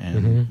under it.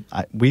 And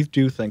we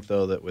do think,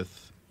 though, that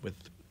with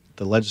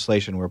the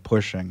legislation we're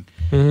pushing,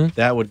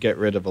 that would get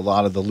rid of a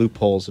lot of the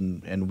loopholes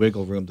and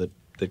wiggle room that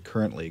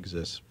currently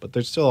exists. But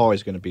there's still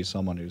always going to be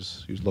someone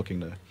who's looking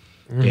to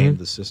game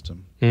the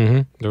system.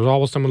 There's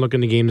always someone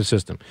looking to game the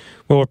system.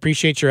 Well,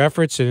 appreciate your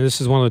efforts, and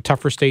this is one of the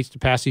tougher states to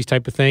pass these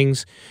type of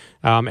things.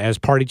 As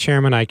party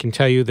chairman, I can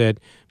tell you that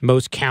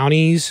most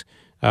counties,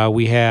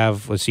 we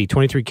have,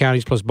 23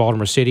 counties plus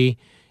Baltimore City,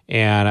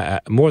 and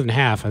more than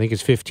half, I think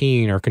it's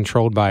 15, are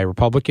controlled by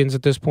Republicans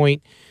at this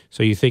point.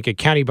 So you think a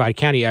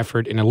county-by-county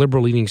effort in a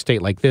liberal-leaning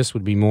state like this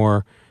would be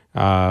more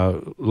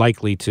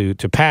likely to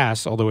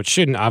pass, although it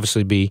shouldn't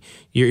obviously be.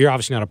 You're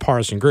obviously not a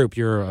partisan group.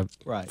 You're a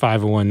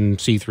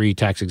 501c3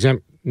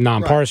 tax-exempt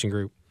nonpartisan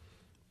group.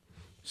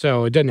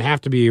 So it doesn't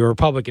have to be a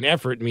Republican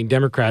effort. I mean,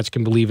 Democrats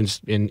can believe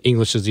in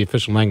English as the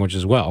official language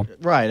as well.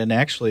 Right, and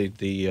actually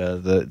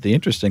the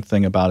interesting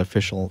thing about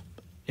official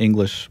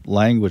English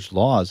language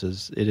laws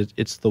is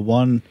it's the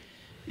one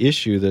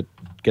issue that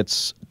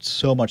gets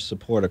so much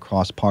support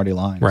across party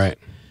lines. Right.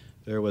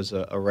 There was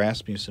a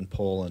Rasmussen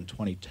poll in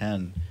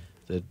 2010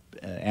 that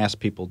asked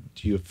people,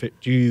 do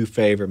you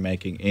favor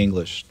making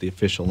English the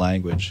official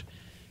language?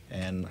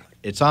 And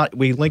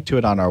we linked to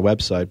it on our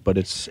website, but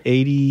it's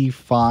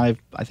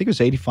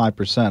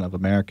 85% of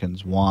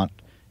Americans want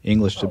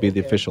English to be the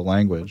official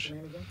language.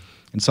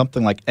 And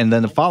and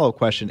then the follow-up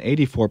question,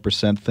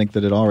 84% think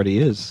that it already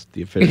is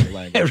the official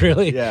language.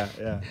 Really?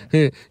 Yeah.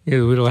 We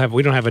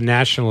don't have a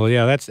national.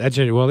 Yeah, that's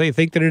well, they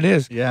think that it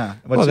is. Yeah.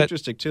 What's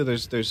interesting too,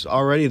 there's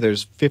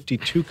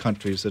 52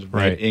 countries that have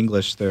made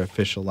English their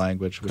official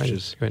language, which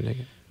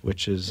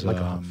is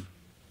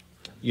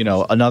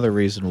another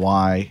reason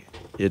why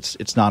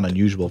it's not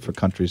unusual for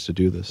countries to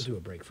do this. We'll do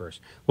a break first.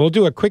 We'll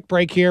do a quick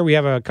break here. We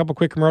have a couple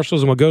quick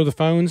commercials, and we'll go to the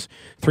phones.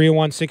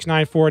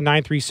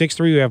 301-694-9363.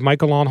 We have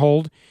Michael on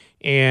hold.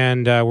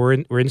 And we're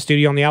in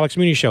studio on the Alex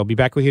Mooney Show. Be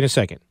back with you in a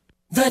second.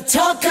 The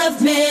talk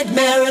of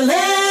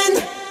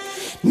Mid-Maryland,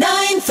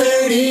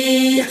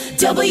 930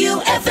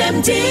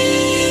 WFMD.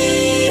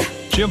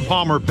 Jim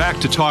Palmer back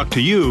to talk to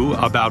you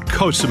about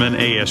Koseman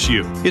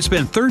ASU. It's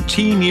been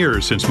 13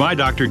 years since my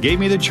doctor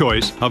gave me the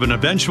choice of an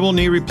eventual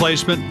knee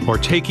replacement or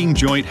taking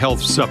joint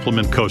health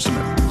supplement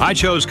Koseman. I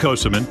chose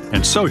Koseman,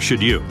 and so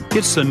should you.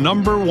 It's the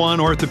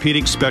 #1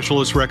 orthopedic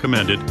specialist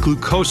recommended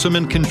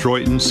glucosamine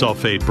chondroitin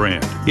sulfate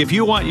brand. If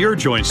you want your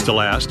joints to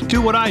last,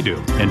 do what I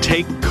do and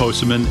take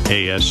Koseman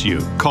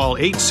ASU. Call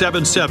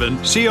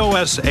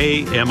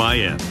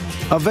 877-COSAMIN.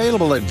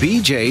 Available at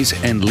BJ's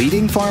and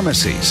leading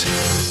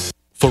pharmacies.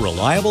 For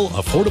reliable,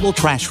 affordable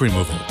trash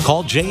removal,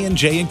 call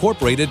J&J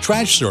Incorporated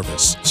Trash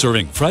Service,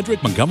 serving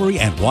Frederick, Montgomery,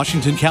 and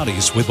Washington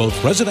counties with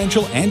both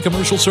residential and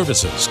commercial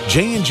services.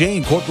 J&J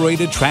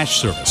Incorporated Trash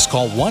Service.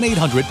 Call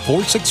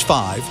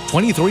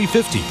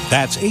 1-800-465-2350.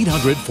 That's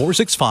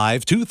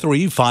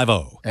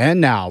 800-465-2350. And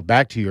now,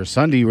 back to your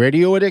Sunday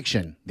radio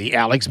addiction, The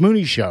Alex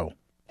Mooney Show.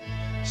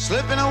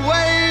 Slipping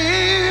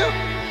away,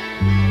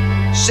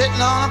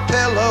 sitting on a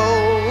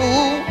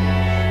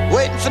pillow,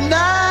 waiting for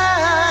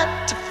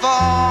night to fall.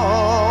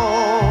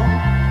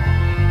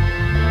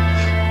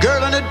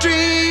 Girl in a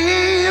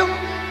dream,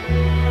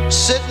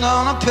 sitting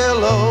on a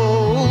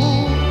pillow.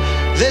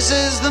 This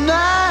is the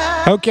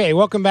night. Okay,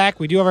 welcome back.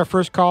 We do have our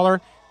first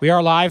caller. We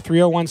are live,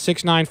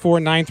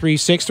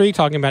 301-694-9363,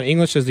 talking about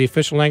English as the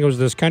official language of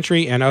this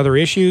country and other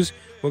issues.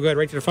 We'll go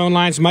right to the phone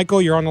lines. Michael,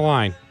 you're on the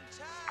line.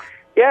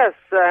 Yes,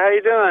 how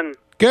you doing?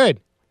 Good.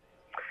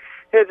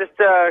 Yeah, just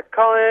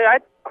calling. I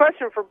had a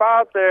question for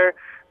Bob there.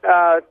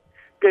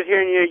 Good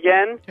hearing you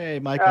again. Hey,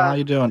 Michael, how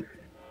you doing?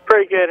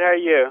 Pretty good. How are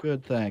you?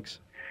 Good, thanks.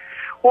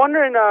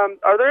 Wondering,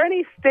 are there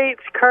any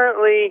states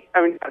currently,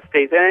 not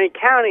states, any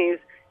counties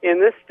in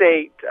this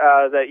state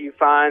that you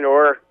find,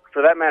 or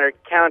for that matter,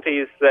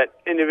 counties that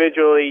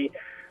individually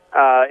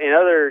in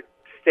other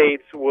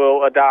states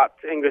will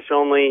adopt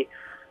English-only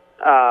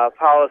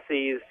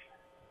policies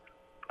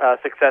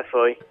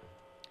successfully?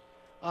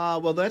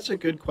 Well, that's a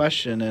good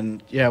question.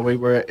 And, yeah, we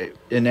were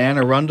in Anne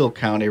Arundel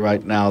County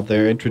right now.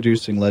 They're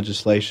introducing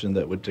legislation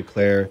that would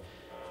declare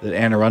that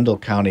Anne Arundel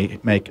County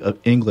make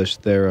English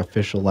their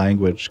official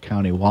language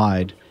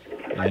countywide.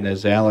 And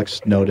as Alex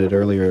noted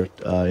earlier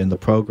in the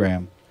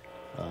program,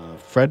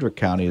 Frederick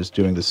County is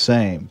doing the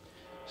same.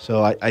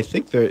 So I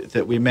think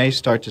that we may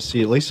start to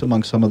see, at least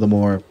among some of the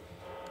more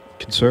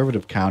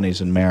conservative counties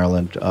in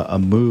Maryland, a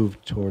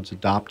move towards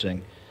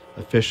adopting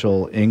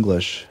official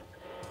English.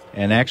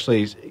 And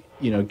actually,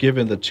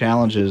 given the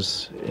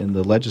challenges in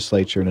the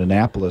legislature in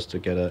Annapolis to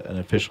get an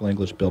official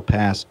English bill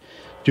passed,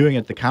 doing it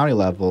at the county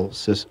level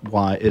is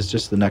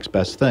just the next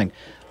best thing.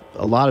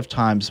 A lot of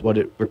times what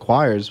it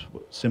requires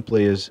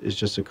simply is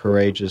just a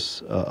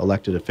courageous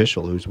elected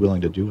official who's willing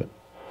to do it.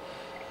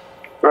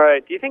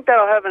 Right. Do you think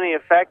that'll have any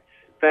effect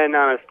then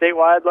on a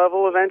statewide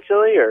level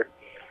eventually, or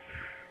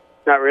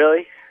not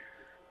really?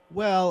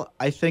 Well,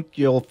 I think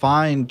you'll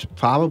find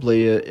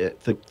probably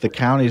the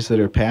counties that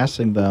are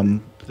passing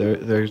them,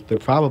 they're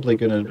probably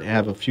going to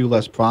have a few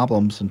less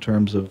problems in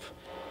terms of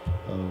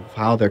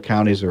how their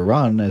counties are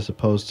run, as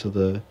opposed to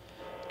the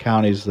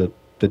counties that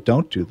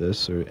don't do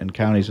this, and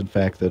counties, in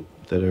fact, that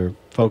are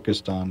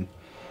focused on,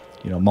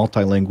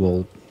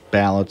 multilingual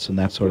ballots and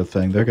that sort of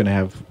thing. They're going to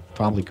have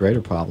probably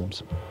greater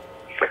problems.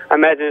 I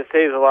imagine it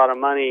saves a lot of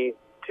money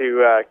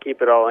to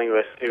keep it all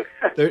English too.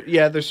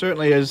 there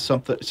certainly is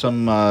some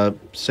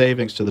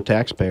savings to the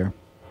taxpayer.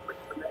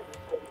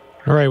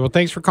 All right. Well,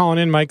 thanks for calling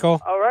in,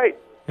 Michael. All right.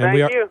 And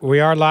Thank you. We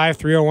are live,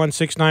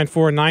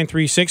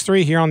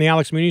 301-694-9363 here on the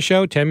Alex Mooney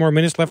Show. 10 more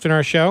minutes left in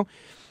our show.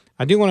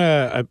 I do want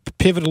to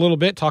pivot a little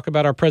bit, talk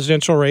about our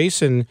presidential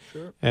race and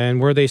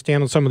where they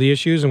stand on some of the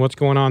issues and what's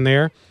going on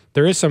there.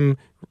 There is some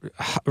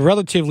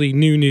relatively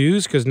new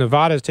news because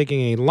Nevada is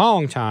taking a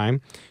long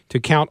time to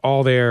count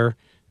all their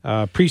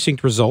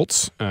precinct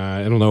results.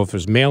 I don't know if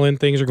there's mail-in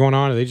things are going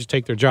on or they just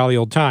take their jolly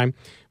old time.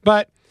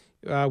 But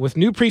with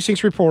new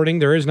precincts reporting,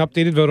 there is an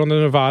updated vote on the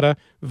Nevada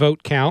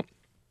vote count.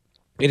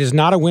 It is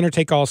not a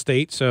winner-take-all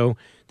state, so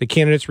the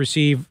candidates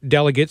receive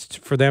delegates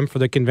for them for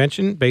the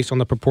convention based on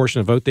the proportion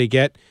of vote they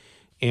get.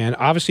 And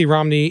obviously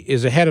Romney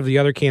is ahead of the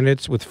other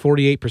candidates with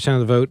 48%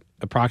 of the vote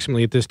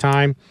approximately at this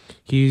time.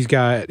 He's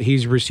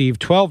received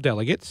 12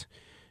 delegates.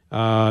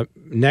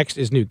 Next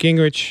is Newt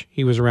Gingrich.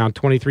 He was around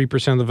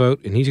 23% of the vote,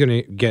 and he's going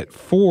to get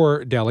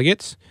 4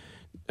 delegates.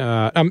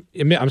 4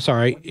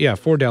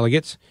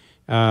 delegates.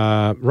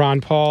 Ron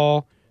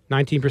Paul,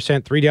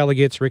 19%, 3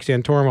 delegates. Rick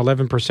Santorum,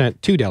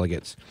 11%, 2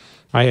 delegates.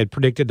 I had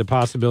predicted the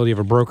possibility of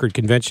a brokered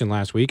convention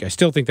last week. I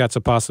still think that's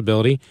a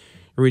possibility.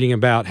 Reading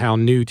about how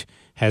Newt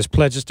has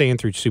pledged to stand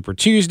through Super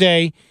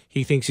Tuesday.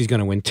 He thinks he's going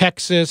to win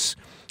Texas.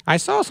 I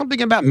saw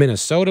something about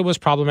Minnesota was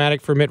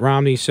problematic for Mitt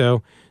Romney.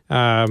 So,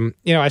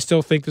 I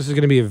still think this is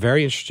going to be a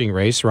very interesting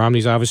race.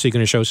 Romney's obviously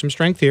going to show some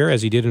strength here,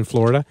 as he did in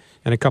Florida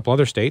and a couple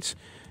other states.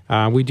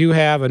 We do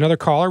have another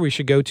caller we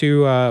should go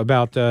to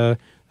about the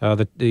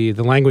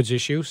language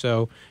issue.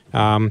 So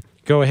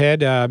go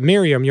ahead.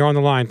 Miriam, you're on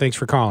the line. Thanks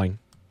for calling.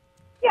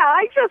 Yeah,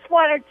 I just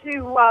wanted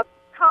to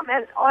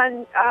comment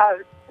on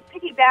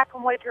piggyback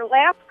on what your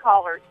last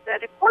caller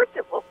said. Of course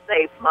it will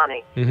save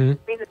money. Mm-hmm. I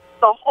mean,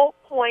 the whole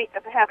point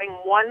of having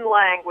one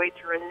language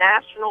or a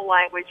national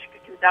language to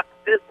conduct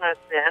business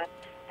in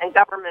and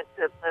government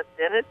business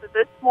in is that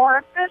it's more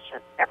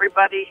efficient.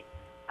 Everybody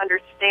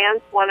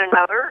understands one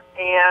another,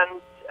 and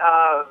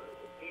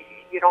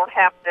you don't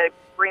have to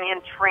bring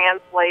in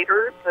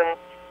translators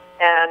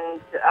and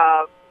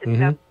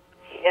invest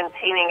in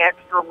painting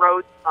extra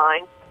road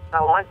signs and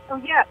so on. So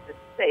yes, it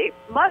saves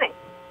money.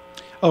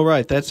 Oh,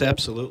 right. That's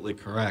absolutely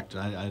correct.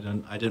 I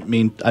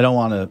don't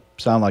want to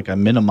sound like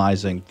I'm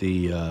minimizing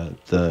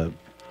the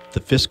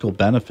fiscal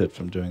benefit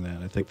from doing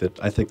that.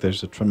 I think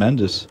there's a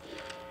tremendous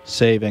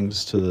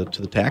savings to the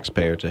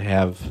taxpayer to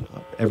have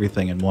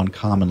everything in one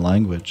common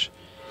language.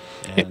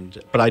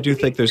 But I do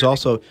think there's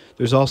also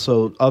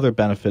other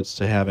benefits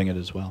to having it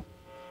as well.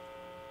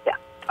 Yeah.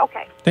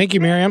 Okay. Thank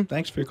you, Miriam.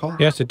 Thanks for your call.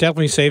 Yes, it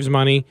definitely saves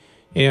money.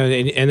 You know,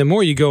 and the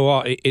more you go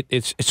on,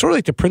 it's sort of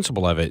like the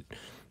principle of it,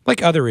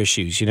 like other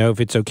issues. You know, if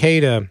it's okay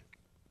to,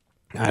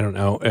 I don't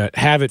know,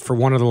 have it for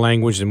one of the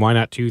languages, then why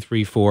not 2,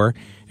 3, 4?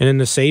 And then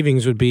the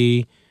savings would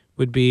be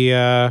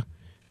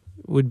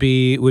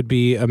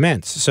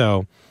immense.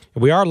 So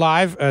we are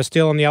live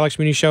still on the Alex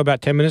Mooney Show.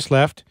 About 10 minutes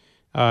left.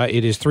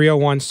 It is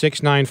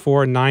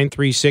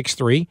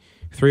 301-694-9363.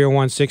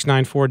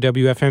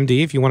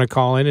 301-694-WFMD if you want to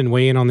call in and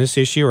weigh in on this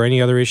issue or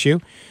any other issue.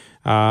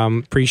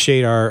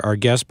 Appreciate our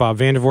guest, Bob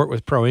Vandervoort,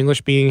 with Pro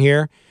English being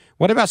here.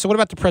 What about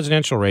the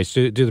presidential race?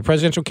 Do the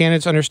presidential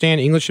candidates understand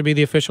English should be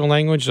the official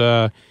language?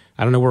 I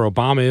don't know where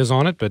Obama is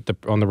on it, but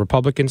on the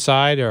Republican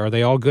side, are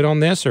they all good on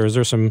this, or is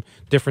there some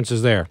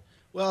differences there?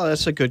 Well,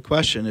 that's a good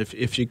question.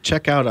 If you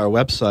check out our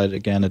website,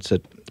 again, it's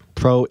at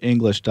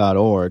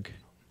proenglish.org.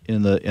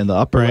 In the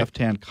upper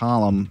left-hand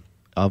column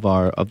of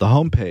the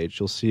homepage,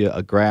 you'll see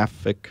a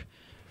graphic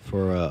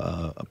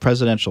for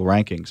presidential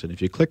rankings, and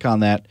if you click on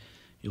that,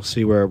 you'll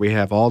see where we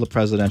have all the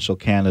presidential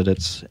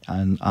candidates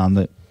on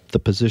the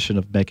position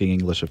of making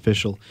English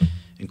official,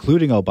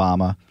 including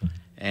Obama.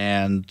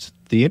 And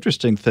the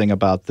interesting thing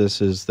about this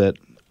is that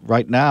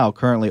right now,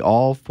 currently,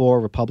 all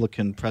 4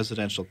 Republican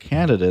presidential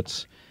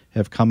candidates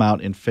have come out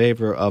in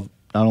favor of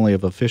not only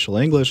of official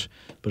English,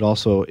 but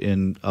also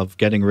of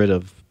getting rid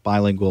of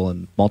bilingual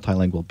and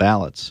multilingual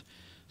ballots.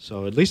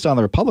 So at least on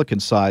the Republican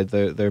side,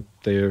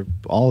 they're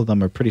all of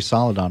them are pretty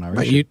solid on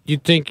our issue.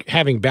 You'd think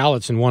having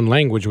ballots in one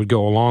language would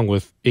go along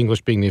with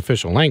English being the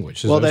official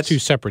language. Well, that's 2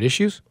 separate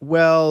issues.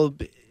 Well,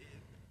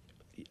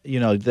 you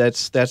know,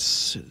 that's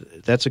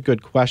a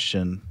good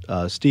question.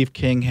 Steve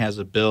King has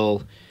a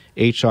bill,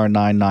 H.R.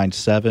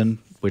 997,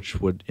 which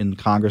would in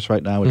Congress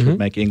right now, which would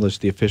make English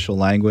the official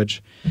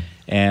language,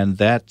 and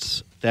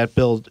that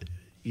bill.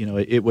 You know,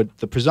 it would.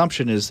 The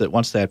presumption is that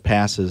once that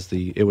passes,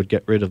 it would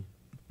get rid of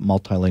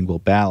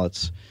multilingual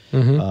ballots.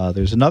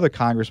 There's another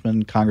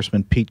Congressman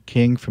Pete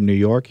King from New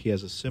York. He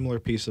has a similar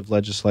piece of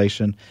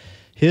legislation.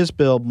 His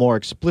bill more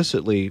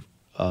explicitly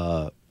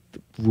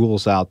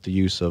rules out the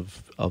use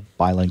of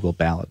bilingual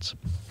ballots.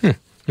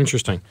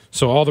 Interesting.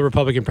 So all the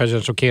Republican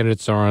presidential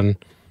candidates are on.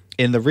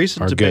 In the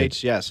recent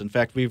debates, good. yes. In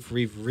fact,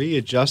 we've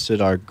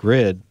readjusted our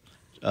grid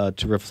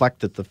to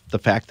reflect that the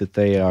fact that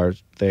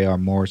they are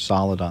more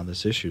solid on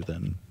this issue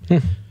than,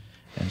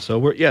 and so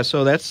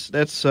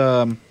that's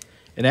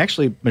and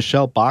actually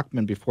Michelle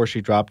Bachmann, before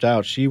she dropped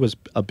out, she was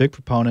a big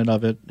proponent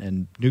of it,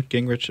 and Newt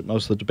Gingrich at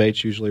most of the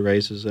debates usually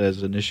raises it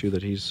as an issue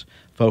that he's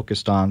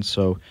focused on.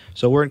 So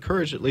we're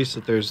encouraged at least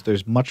that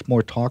there's much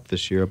more talk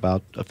this year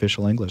about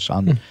official English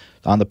on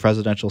the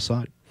presidential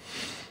side.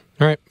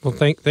 All right. Well,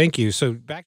 thank you. So back.